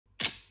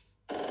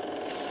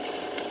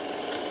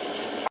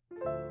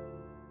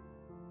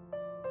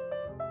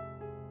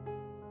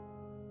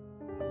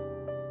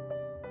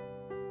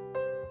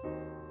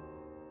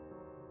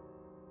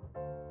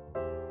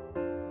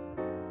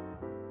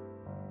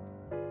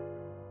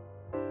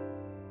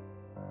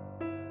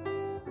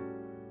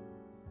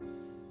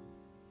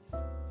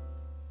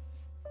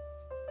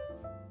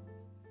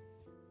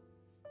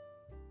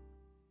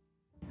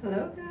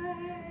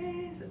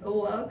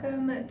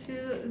welcome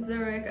to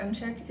Zurich. I'm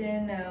checked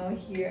in now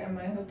here at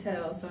my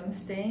hotel. So I'm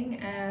staying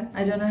at,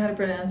 I don't know how to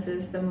pronounce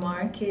this, the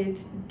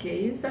Market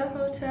Geza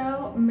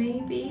Hotel,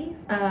 maybe.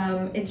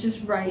 It's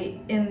just right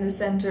in the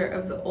center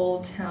of the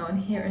old town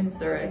here in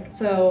Zurich.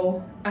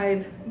 So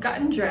I've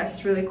gotten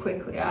dressed really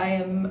quickly. I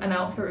am an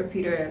outfit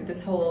repeater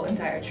this whole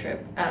entire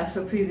trip,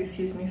 so please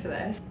excuse me for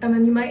that.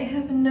 And you might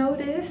have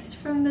noticed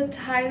from the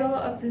title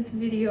of this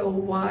video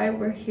why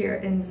we're here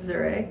in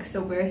Zurich.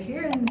 So we're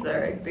here in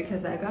Zurich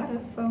because I got a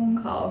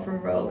phone call from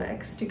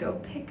Rolex to go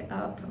pick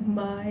up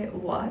my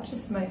watch.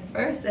 It's my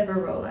first ever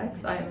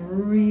Rolex. I am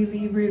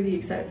really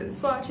excited for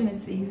this watch, and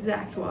it's the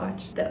exact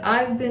watch that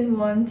I've been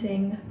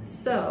wanting.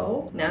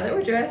 So now that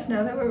we're dressed,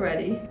 now that we're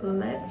ready,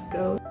 let's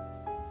go.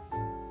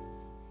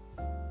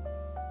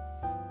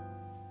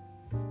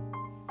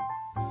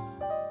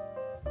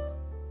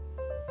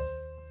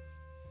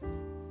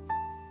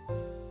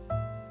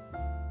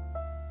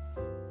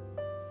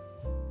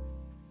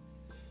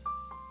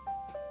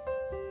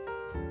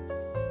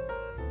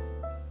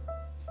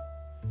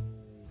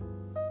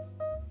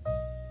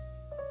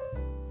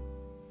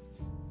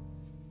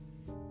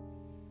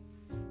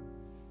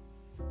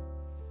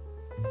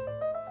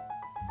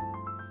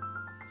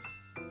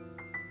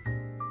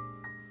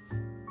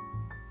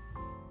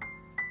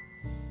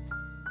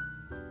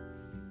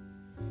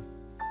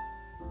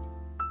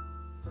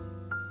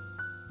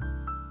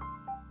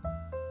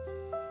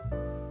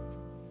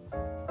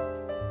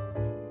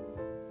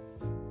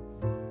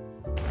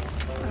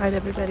 Alright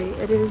everybody,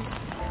 it is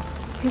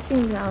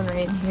pissing down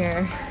rain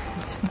here,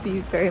 to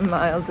be very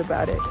mild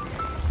about it,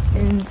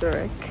 in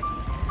Zurich.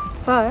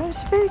 But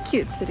it's a very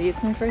cute city.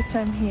 It's my first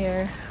time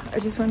here. I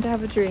just went to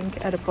have a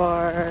drink at a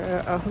bar,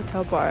 a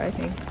hotel bar I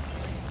think.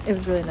 It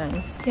was really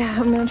nice. Yeah,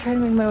 I'm gonna try to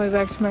make my way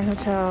back to my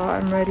hotel.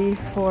 I'm ready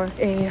for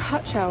a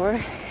hot shower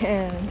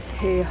and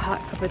a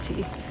hot cup of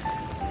tea.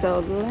 So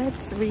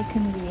let's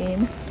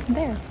reconvene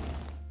there.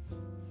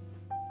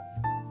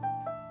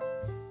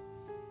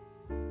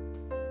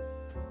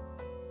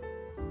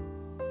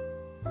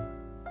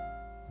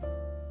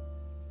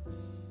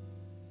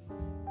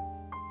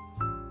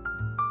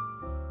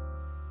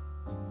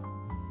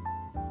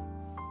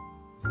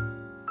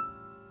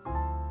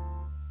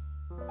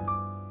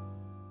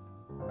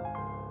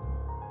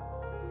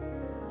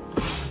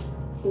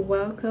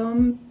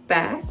 Welcome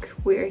back.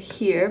 We're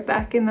here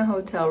back in the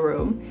hotel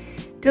room.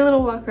 Did a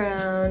little walk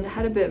around,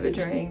 had a bit of a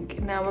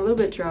drink. Now I'm a little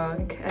bit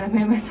drunk and I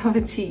made myself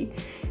a tea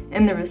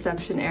in the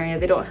reception area.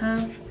 They don't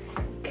have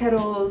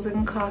kettles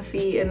and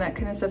coffee and that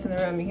kind of stuff in the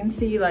room. You can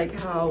see like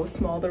how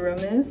small the room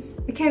is.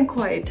 I can't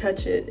quite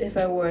touch it if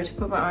I were to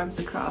put my arms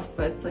across,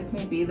 but it's like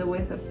maybe the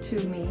width of 2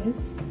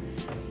 knees.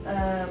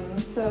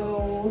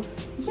 So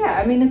yeah,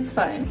 I mean, it's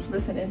fine.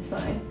 Listen, it's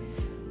fine.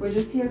 We're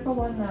just here for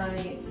one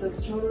night, so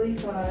it's totally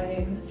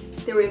fine.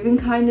 They were even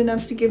kind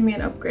enough to give me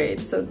an upgrade,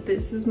 so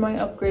this is my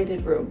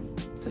upgraded room,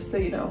 just so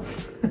you know.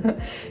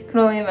 Can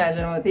only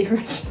imagine what the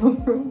original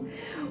room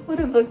would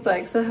have looked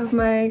like. So I have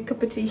my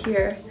cup of tea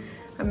here.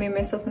 I made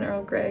myself an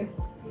Earl Grey.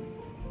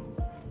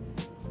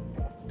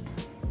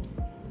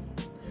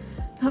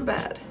 Not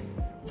bad.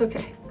 It's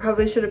okay.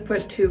 Probably should have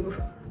put two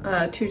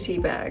tea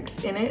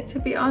bags in it, to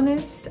be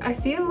honest. I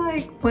feel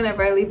like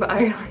whenever I leave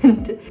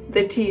Ireland,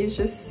 the tea is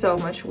just so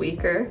much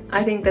weaker.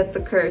 I think that's the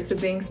curse of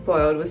being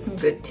spoiled with some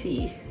good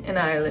tea in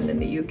Ireland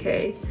and the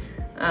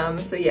UK.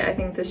 So yeah, I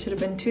think this should have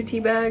been 2 tea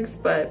bags,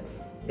 but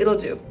it'll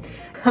do.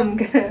 I'm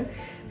gonna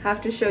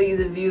have to show you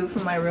the view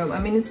from my room.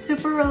 I mean, it's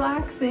super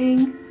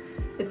relaxing.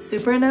 It's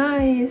super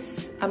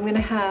nice. I'm gonna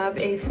have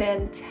a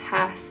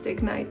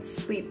fantastic night's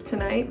sleep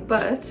tonight,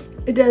 but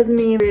it does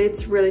mean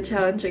it's really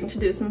challenging to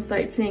do some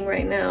sightseeing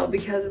right now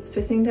because it's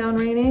pissing down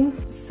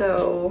raining.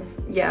 So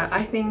yeah,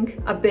 I think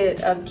a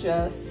bit of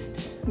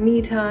just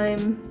me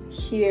time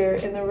here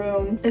in the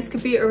room. This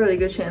could be a really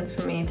good chance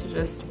for me to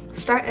just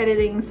start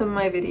editing some of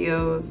my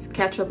videos,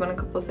 catch up on a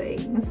couple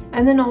things,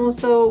 and then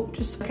also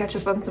just catch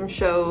up on some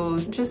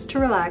shows, just to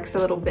relax a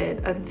little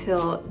bit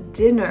until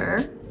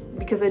dinner.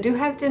 Because I do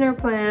have dinner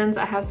plans.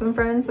 I have some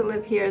friends that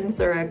live here in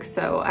Zurich,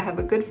 so I have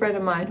a good friend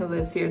of mine who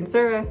lives here in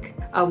Zurich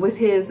with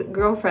his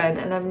girlfriend,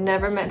 and I've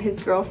never met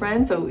his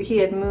girlfriend, so he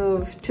had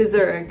moved to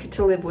Zurich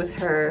to live with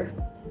her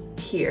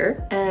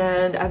here,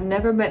 and I've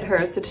never met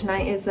her, so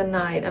tonight is the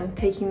night. I'm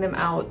taking them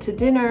out to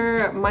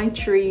dinner, my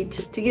treat,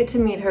 to get to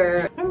meet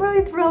her. I'm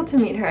really thrilled to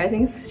meet her. I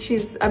think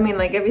she's, I mean,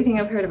 like everything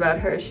I've heard about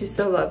her, she's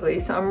so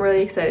lovely, so I'm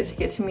really excited to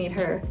get to meet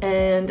her,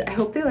 and I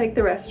hope they like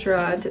the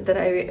restaurant that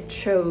I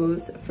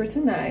chose for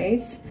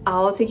tonight.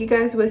 I'll take you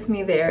guys with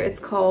me there. It's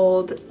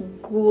called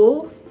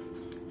Gül,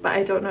 but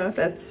I don't know if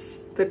that's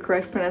the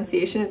correct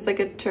pronunciation. It's like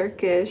a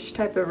Turkish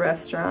type of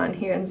restaurant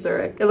here in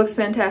Zurich. It looks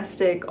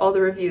fantastic. All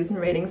the reviews and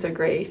ratings are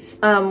great.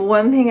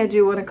 One thing I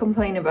do want to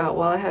complain about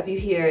while I have you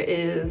here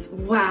is,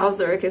 wow,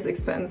 Zurich is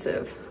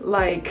expensive.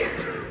 Like,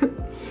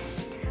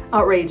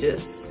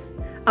 outrageous.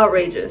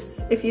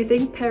 Outrageous. If you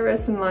think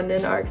Paris and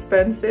London are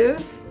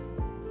expensive,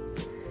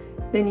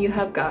 then you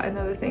have got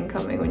another thing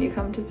coming when you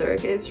come to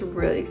Zurich. It's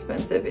really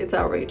expensive. It's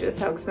outrageous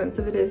how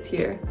expensive it is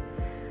here.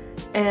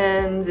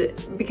 And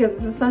because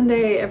it's a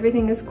Sunday,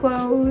 everything is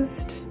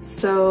closed.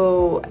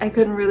 So I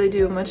couldn't really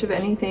do much of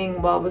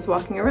anything while I was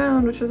walking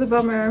around, which was a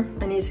bummer.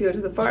 I need to go to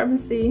the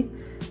pharmacy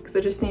because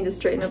I just need to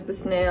straighten up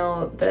this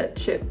nail that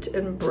chipped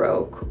and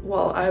broke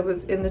while I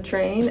was in the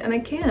train, and I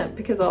can't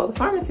because all the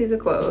pharmacies are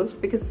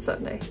closed because it's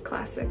Sunday.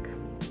 Classic.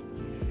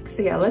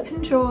 So yeah, let's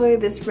enjoy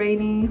this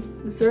rainy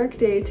Zurich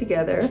day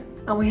together.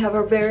 And we have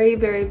a very,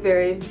 very,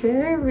 very,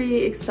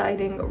 very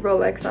exciting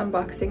Rolex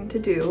unboxing to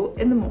do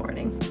in the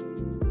morning.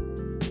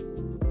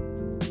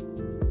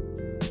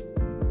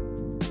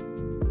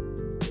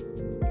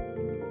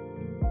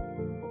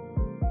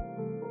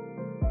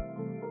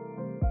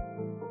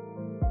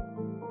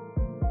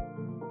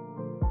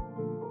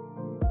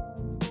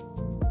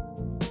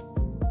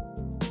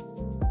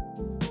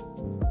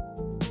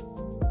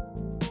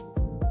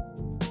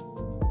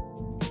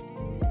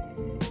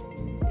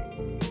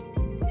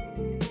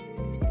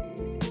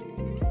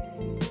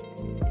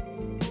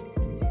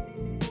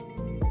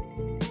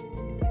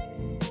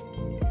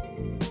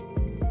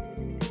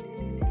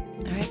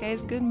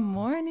 Guys, good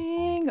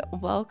morning.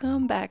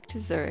 Welcome back to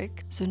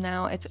Zurich. So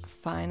now it's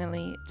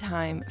finally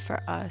time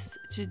for us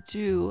to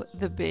do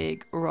the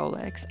big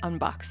Rolex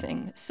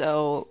unboxing.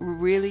 So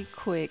really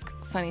quick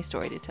funny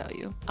story to tell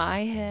you.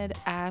 I had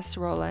asked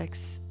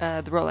Rolex,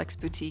 the Rolex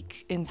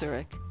boutique in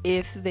Zurich,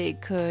 if they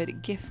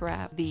could gift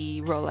wrap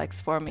the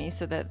Rolex for me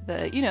so that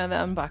the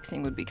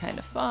unboxing would be kind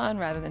of fun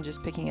rather than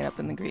just picking it up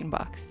in the green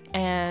box.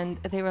 And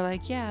they were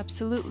like, yeah,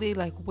 absolutely.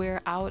 Like,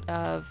 we're out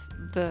of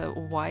the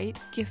white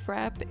gift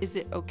wrap. Is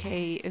it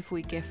okay if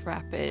we gift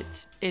wrap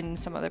it in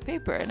some other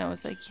paper? And I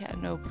was like, yeah,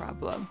 no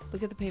problem.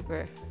 Look at the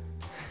paper.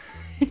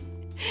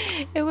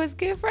 It was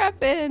gift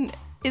wrap and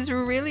it's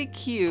really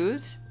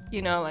cute.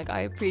 You know, like,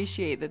 I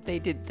appreciate that they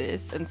did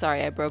this. And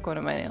sorry, I broke one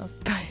of my nails,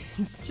 but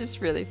it's just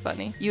really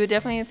funny. You would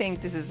definitely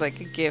think this is like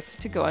a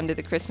gift to go under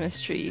the Christmas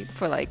tree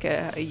for like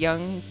a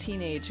young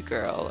teenage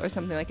girl or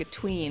something, like a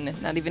tween,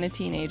 not even a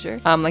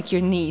teenager. Like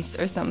your niece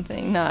or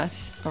something, not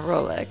a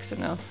Rolex. Or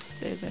no,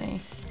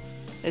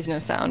 there's no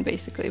sound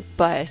basically.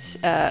 But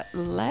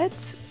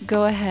let's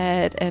go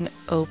ahead and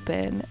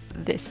open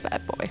this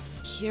bad boy.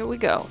 Here we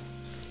go.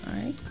 All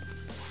right.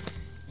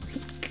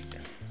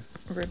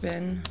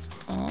 Ribbon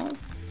off.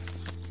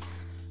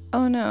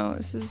 Oh no,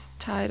 this is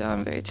tied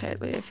on very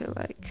tightly, I feel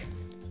like.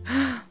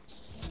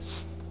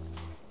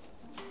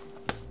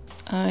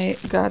 I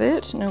got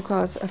it, no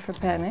cause for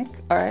panic.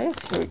 All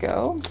right, here we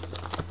go.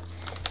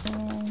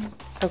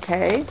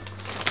 Okay.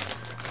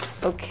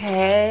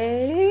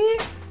 Okay.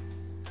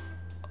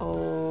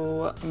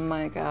 Oh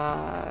my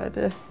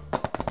God.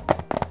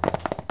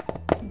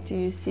 Do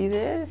you see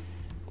this?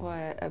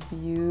 What a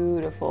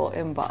beautiful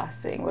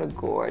embossing. What a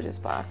gorgeous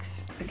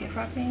box. The gift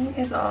wrapping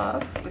is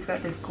off. We've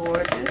got this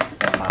gorgeous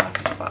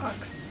embossed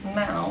box.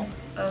 Now,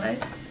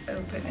 let's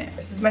open it.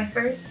 This is my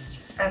first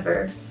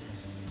ever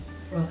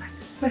Rolex.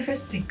 It's my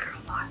first big girl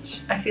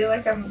watch. I feel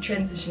like I'm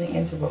transitioning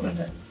into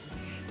womanhood.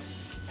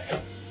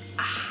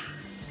 Ah,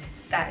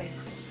 that is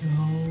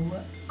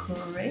so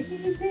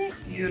crazy.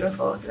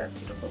 Beautiful. Look at that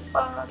beautiful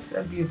box.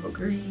 A beautiful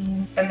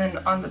green. And then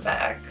on the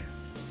back,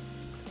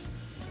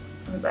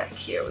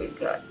 here we've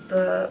got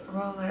the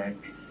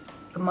Rolex,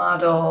 the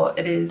model.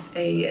 It is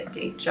a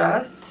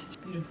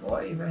Datejust. Beautiful.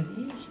 Are you ready?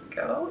 Here we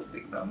go.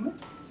 Big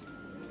moments.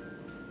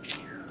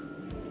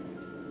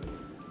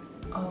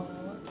 Oh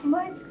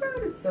my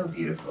God, it's so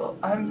beautiful.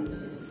 I'm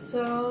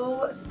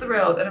so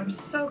thrilled and I'm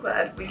so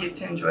glad we get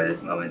to enjoy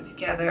this moment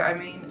together. I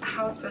mean,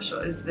 how special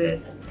is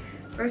this?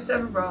 First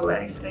ever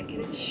Rolex, and I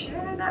get to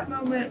share that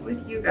moment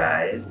with you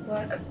guys.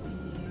 What a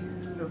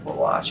beautiful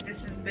watch.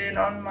 This has been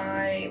on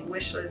my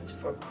wish list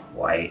for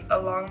quite a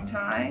long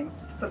time.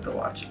 Let's put the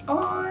watch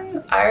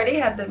on. I already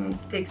had them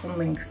take some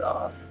links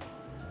off,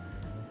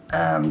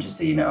 just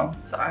so you know.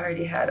 So I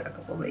already had a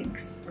couple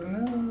links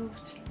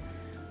removed,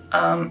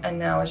 and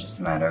now it's just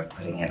a matter of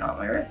putting it on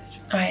my wrist.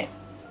 All right,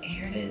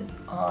 here it is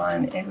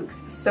on. It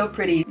looks so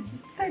pretty. This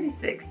is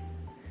 36.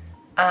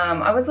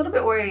 I was a little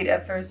bit worried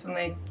at first when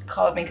they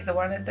called me because I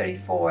wanted a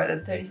 34,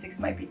 that 36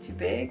 might be too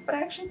big, but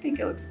I actually think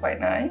it looks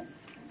quite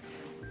nice.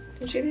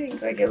 Don't you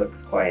think? Like, it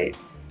looks quite,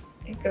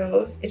 it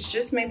goes. It's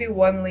just maybe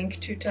one link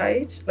too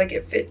tight. Like,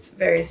 it fits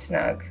very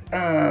snug.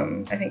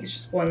 I think it's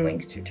just one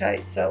link too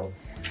tight. So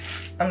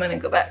I'm gonna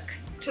go back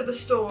to the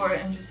store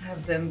and just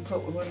have them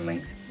put one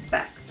link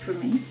back for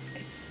me.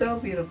 It's so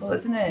beautiful,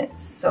 isn't it?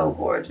 It's so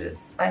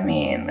gorgeous. I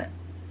mean,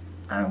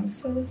 I'm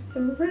so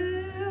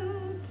thrilled.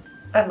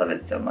 I love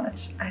it so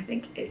much. I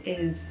think it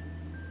is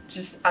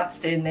just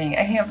outstanding.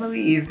 I can't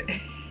believe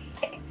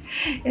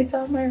it's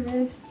on my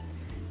wrist.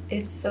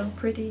 It's so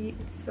pretty,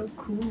 it's so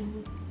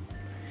cool.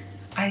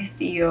 I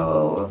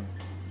feel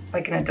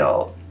like an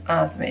adult.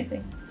 Oh, it's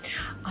amazing.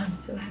 I'm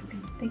so happy.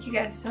 Thank you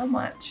guys so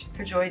much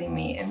for joining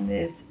me in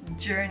this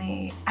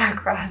journey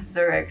across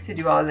Zurich to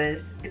do all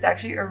this. It's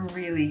actually a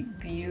really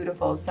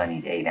beautiful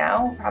sunny day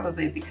now,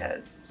 probably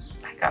because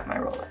I got my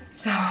Rolex.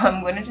 So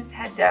I'm gonna just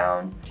head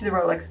down to the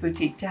Rolex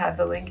boutique to have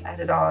the link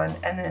added on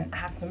and then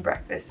have some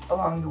breakfast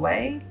along the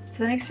way. So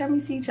the next time we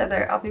see each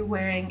other, I'll be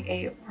wearing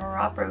a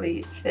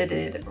properly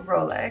fitted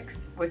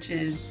Rolex, which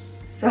is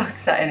so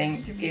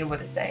exciting to be able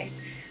to say.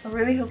 I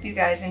really hope you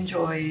guys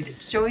enjoyed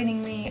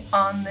joining me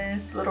on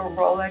this little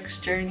Rolex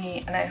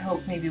journey, and I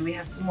hope maybe we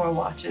have some more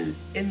watches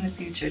in the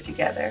future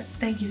together.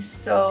 Thank you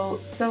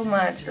so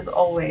much as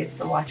always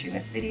for watching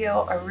this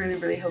video. I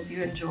really hope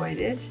you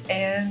enjoyed it,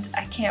 and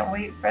I can't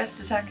wait for us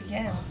to talk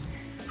again.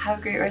 Have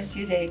a great rest of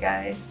your day,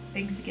 guys.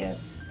 Thanks again.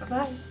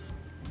 Bye-bye.